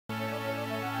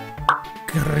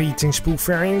Greetings, spoof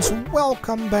variants.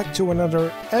 Welcome back to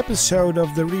another episode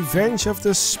of the Revenge of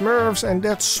the Smurfs and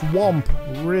that swamp.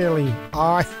 Really,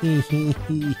 I do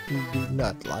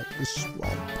not like the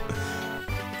swamp.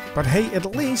 But hey,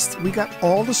 at least we got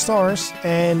all the stars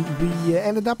and we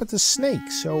ended up at the snake.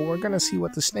 So we're gonna see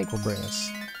what the snake will bring us.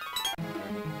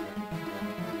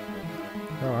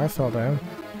 Oh, I fell down.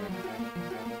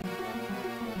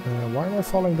 Why am I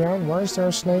falling down? Why is there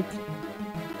a snake?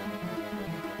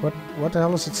 What the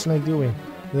hell is that snake doing?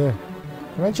 There.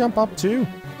 Can I jump up too?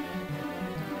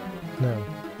 No.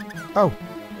 Oh!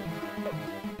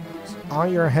 It's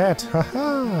on your head.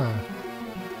 Haha!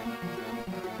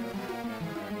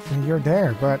 And you're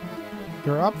there, but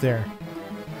you're up there.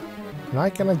 And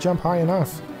I cannot jump high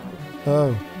enough.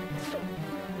 Oh.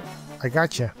 I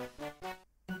gotcha.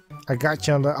 I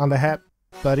gotcha on the head,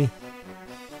 buddy.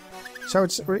 So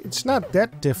it's not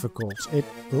that difficult.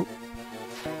 Oh.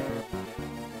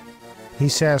 He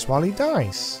says while he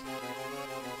dies.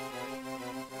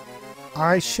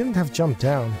 I shouldn't have jumped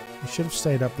down. I should have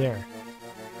stayed up there.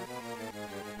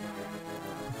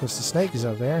 Because the snake is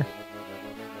up there.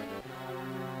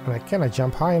 And I cannot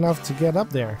jump high enough to get up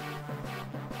there.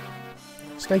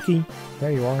 Snakey,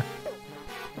 there you are.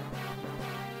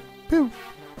 Pooh.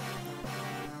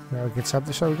 Now he gets up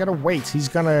there, so we gotta wait. He's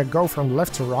gonna go from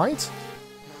left to right.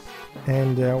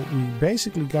 And we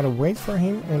basically gotta wait for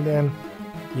him and then...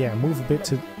 yeah, move a bit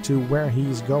to where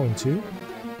he's going to.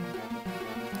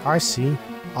 I see.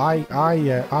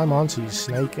 I'm onto you,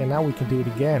 Snake, and now we can do it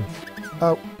again.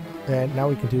 Oh, and now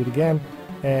we can do it again,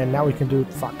 and now we can do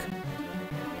it. Fuck.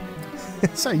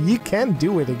 So you can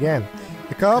do it again,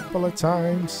 a couple of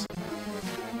times.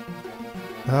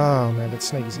 Oh man, that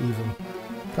snake is evil.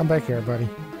 Come back here, buddy.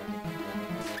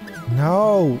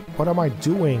 No, what am I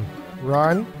doing?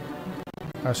 Run.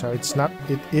 Oh, so it's not.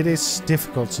 It is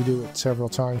difficult to do it several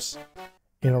times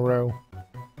in a row.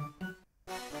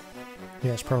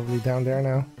 Yeah, it's probably down there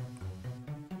now.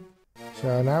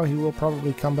 So now he will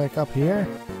probably come back up here.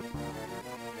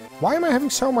 Why am I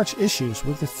having so much issues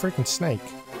with this freaking snake?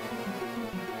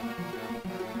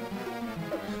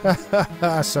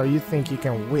 So you think you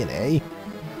can win, eh?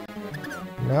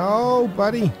 No,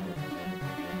 buddy.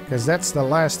 Because that's the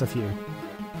last of you.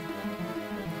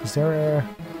 Is there a...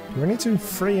 do I need to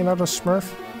free another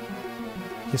Smurf?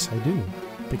 Yes, I do.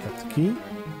 Pick up the key.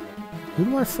 Who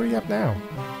do I free up now?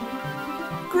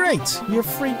 Great! You're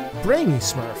free Brainy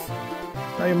Smurf.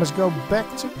 Now you must go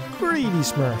back to Greedy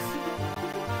Smurf.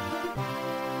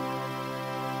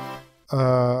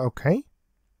 Okay.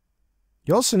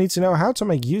 You also need to know how to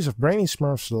make use of Brainy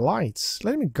Smurf's lights.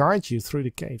 Let me guide you through the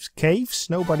caves. Caves?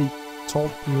 Nobody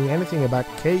told me anything about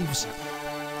caves.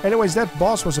 Anyways, that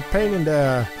boss was a pain in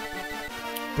the...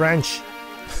 branch.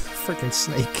 Freaking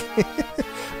snake.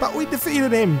 But we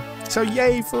defeated him, so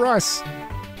yay for us.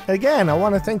 Again, I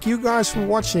want to thank you guys for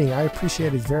watching. I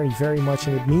appreciate it very, very much,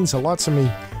 and it means a lot to me.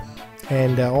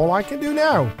 And all I can do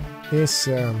now is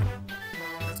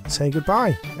say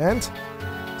goodbye and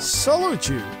salute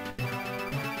you.